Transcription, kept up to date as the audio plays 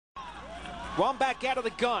Run back out of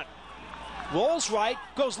the gun. Rolls right,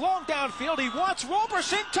 goes long downfield. He wants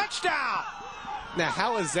Roberson, touchdown. Now,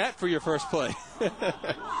 how is that for your first play?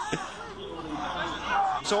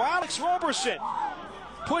 So Alex Roberson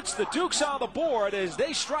puts the Dukes on the board as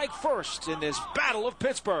they strike first in this Battle of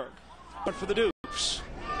Pittsburgh. But for the Dukes.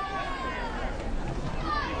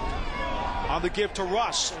 On the give to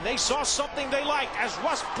Russ, and they saw something they liked as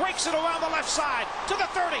Russ breaks it around the left side to the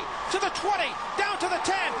 30, to the 20, down to the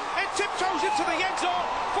 10, and tiptoes into the end zone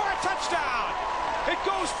for a touchdown. It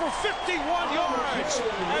goes for 51 yards,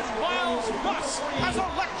 and Myles Russ has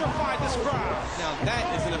electrified this crowd. Now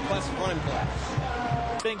that is an impressive running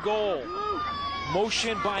play. Goal.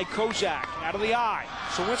 Motion by Kozak out of the eye.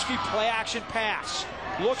 Sawinski play action pass.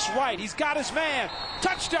 Looks right. He's got his man.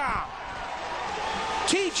 Touchdown.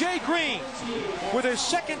 T.J. Green with his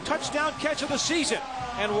second touchdown catch of the season.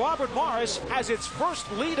 And Robert Morris has its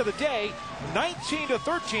first lead of the day,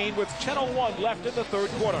 19-13 with 10:01 left in the third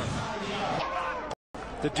quarter.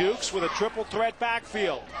 The Dukes with a triple threat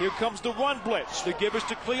backfield. Here comes the run blitz. The give is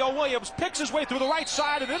to Cleo Williams. Picks his way through the right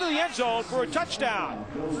side and into the end zone for a touchdown.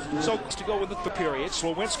 So to go with the period.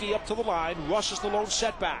 Slowinski up to the line. Russ is the lone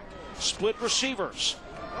setback. Split receivers.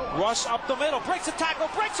 Russ up the middle. Breaks a tackle.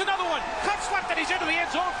 Breaks another one. Cuts left and he's into the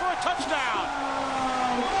end zone for a touchdown.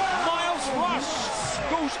 Myles Russ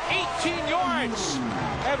goes 18 yards.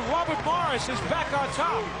 And Robert Morris is back on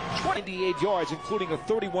top. 28 yards, including a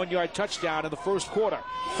 31-yard touchdown in the first quarter.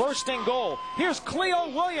 First and goal. Here's Cleo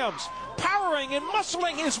Williams powering and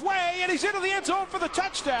muscling his way, and he's into the end zone for the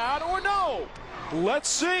touchdown, or no? Let's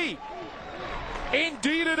see.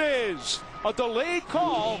 Indeed it is. A delayed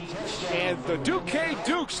call, and the Duquesne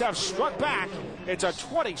Dukes have struck back. It's a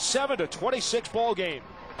 27-26 ball game.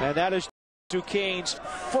 And that is Duquesne's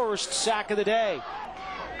first sack of the day.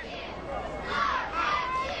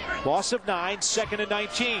 Loss of 9, 2nd and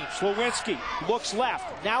 19. Slowinski looks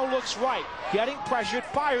left, now looks right. Getting pressured,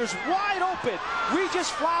 fires wide open.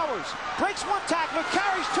 Regis Flowers breaks one tackler,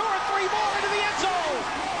 carries 2 or 3 more into the end zone.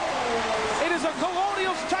 It is a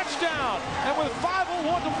Colonials touchdown. And with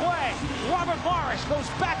 5:01 to play, Robert Morris goes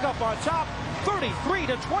back up on top,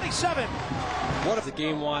 33-27. What if the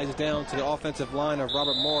game winds down to the offensive line of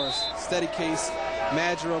Robert Morris, Steady Case,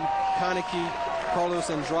 Madram, Konecki,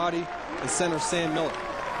 Carlos Andrade, and center Sam Miller.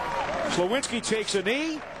 Slowinski takes a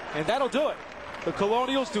knee, and that'll do it. The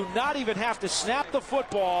Colonials do not even have to snap the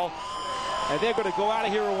football, and they're going to go out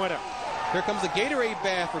of here a winner. Here comes the Gatorade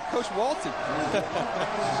bath for Coach Walton.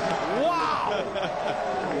 Wow!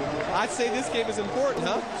 I'd say this game is important,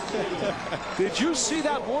 huh? Did you see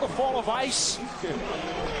that waterfall of ice?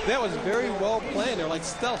 That was very well planned. They're like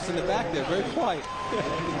stealths in the back there, very quiet.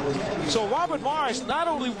 So Robert Morris not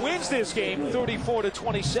only wins this game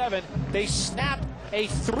 34-27, they snap a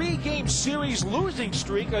 3-game series losing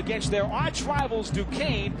streak against their arch rivals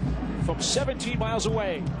Duquesne from 17 miles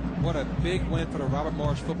away. What a big win for the Robert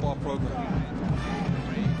Morris football program.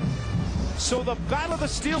 So the Battle of the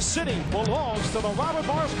Steel City belongs to the Robert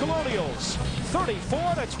Morris Colonials,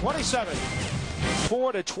 34-27.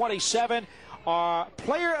 4-27. Our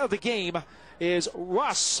player of the game is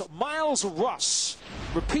Russ, Myles Russ.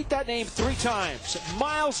 Repeat that name 3 times.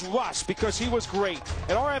 Myles Russ, because he was great.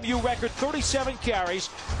 An RMU record 37 carries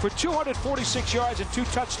for 246 yards and 2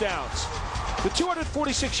 touchdowns. The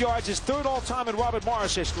 246 yards is 3rd all-time in Robert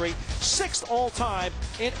Morris history, 6th all-time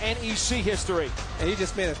in NEC history. And he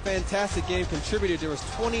just made a fantastic game, contributed. There was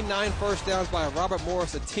 29 first downs by Robert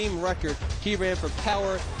Morris, a team record. He ran for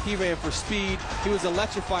power, he ran for speed. He was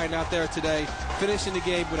electrifying out there today, finishing the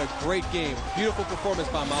game with a great game. Beautiful performance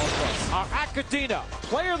by Myles Russ. Our Akadema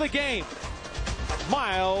Player of the game,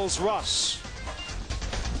 Myles Russ.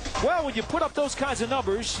 Well, when you put up those kinds of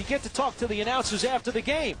numbers, you get to talk to the announcers after the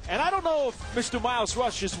game. And I don't know if Mr. Myles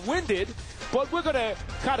Russ is winded, but we're going to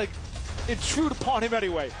kind of intrude upon him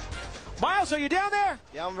anyway. Myles, are you down there?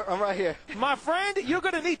 Yeah, I'm right here. My friend, you're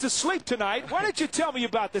going to need to sleep tonight. Why don't you tell me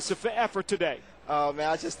about this effort today? Man,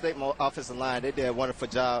 I just think my offensive line, they did a wonderful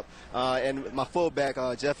job. And my fullback,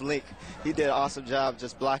 Jeff Link, he did an awesome job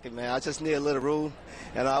just blocking, man. I just need a little room.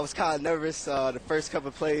 And I was kind of nervous the first couple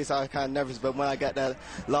of plays. I was kind of nervous, but when I got that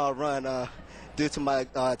long run, due to my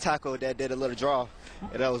tackle that did a little draw,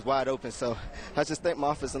 and I was wide open. So I just think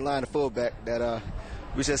my offensive line, the fullback, that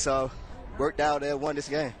we just worked out and won this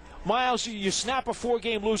game. Myles, you snap a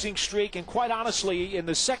 4-game losing streak, and quite honestly, in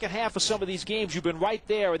the second half of some of these games, you've been right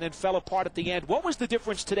there and then fell apart at the end. What was the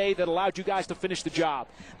difference today that allowed you guys to finish the job?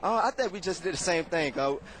 I think we just did the same thing.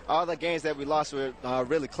 All the games that we lost were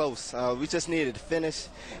really close. We just needed to finish,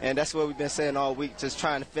 and that's what we've been saying all week, just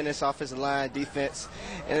trying to finish offensive line, defense,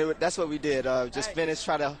 and that's what we did. Just finish,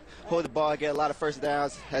 try to hold the ball, get a lot of first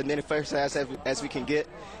downs, as many first downs as we can get,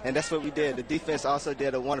 and that's what we did. The defense also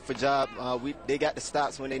did a wonderful job. They got the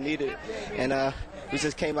stops when they needed it, and we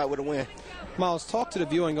just came out with a win. Myles, talk to the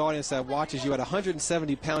viewing audience that watches you. At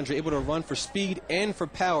 170 pounds, you're able to run for speed and for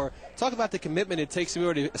power. Talk about the commitment it takes in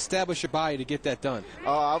order to establish your body to get that done.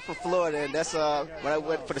 I'm from Florida, and that's when I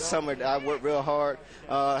went for the summer. I worked real hard.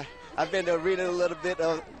 I've been reading a little bit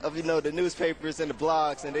of the newspapers and the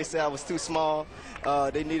blogs, and they said I was too small.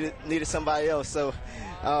 They needed somebody else. So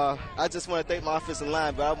I just want to thank my offensive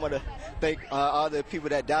line, but I want to thank all the people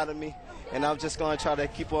that doubted me, and I'm just going to try to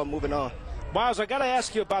keep on moving on. Myles, I got to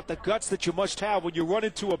ask you about the guts that you must have when you run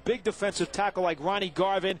into a big defensive tackle like Ronnie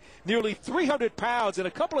Garvin, nearly 300 pounds, and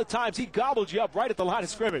a couple of times he gobbled you up right at the line of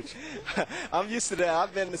scrimmage. I'm used to that.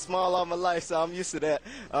 I've been small all my life, so I'm used to that.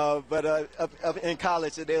 But up in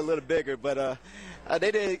college, they're a little bigger. But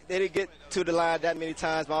they didn't get to the line that many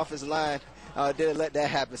times. My offensive line didn't let that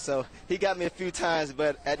happen. So he got me a few times,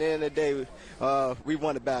 but at the end of the day, we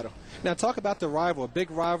won the battle. Now talk about the rival, a big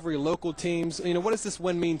rivalry, local teams. What does this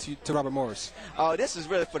win mean to Robert Morris? This is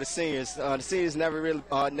really for the seniors. The seniors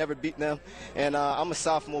never beat them, and I'm a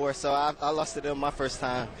sophomore, so I lost to them my first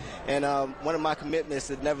time. And one of my commitments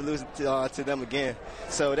is never lose to them again.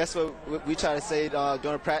 So that's what we try to say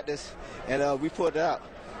during practice, and we pulled it out.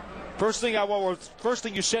 First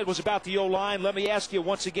thing you said was about the O-line. Let me ask you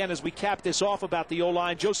once again as we cap this off about the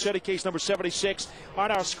O-line. Joe Sedicase, number 76, on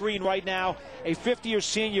our screen right now, a 50-year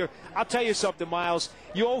senior. I'll tell you something, Myles.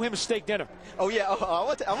 You owe him a steak dinner. Oh, yeah. I'm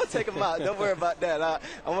going to take him out. Don't worry about that.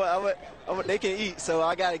 They can eat, so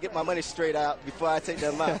I got to get my money straight out before I take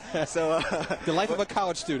them out. So the life of a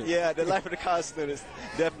college student. Yeah, the life of the college students,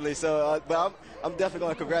 definitely. So, but I'm definitely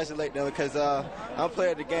going to congratulate them because I'm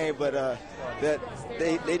playing the game, but that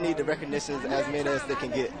they need the recognition as many as they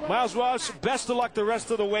can get. Myles Russ, best of luck the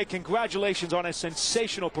rest of the way. Congratulations on a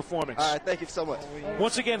sensational performance. All right, thank you so much.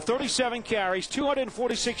 Once again, 37 carries,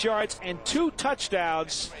 246 yards, and 2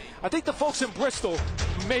 touchdowns. I think the folks in Bristol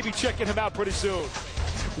may be checking him out pretty soon.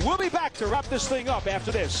 We'll be back to wrap this thing up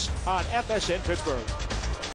after this on FSN Pittsburgh.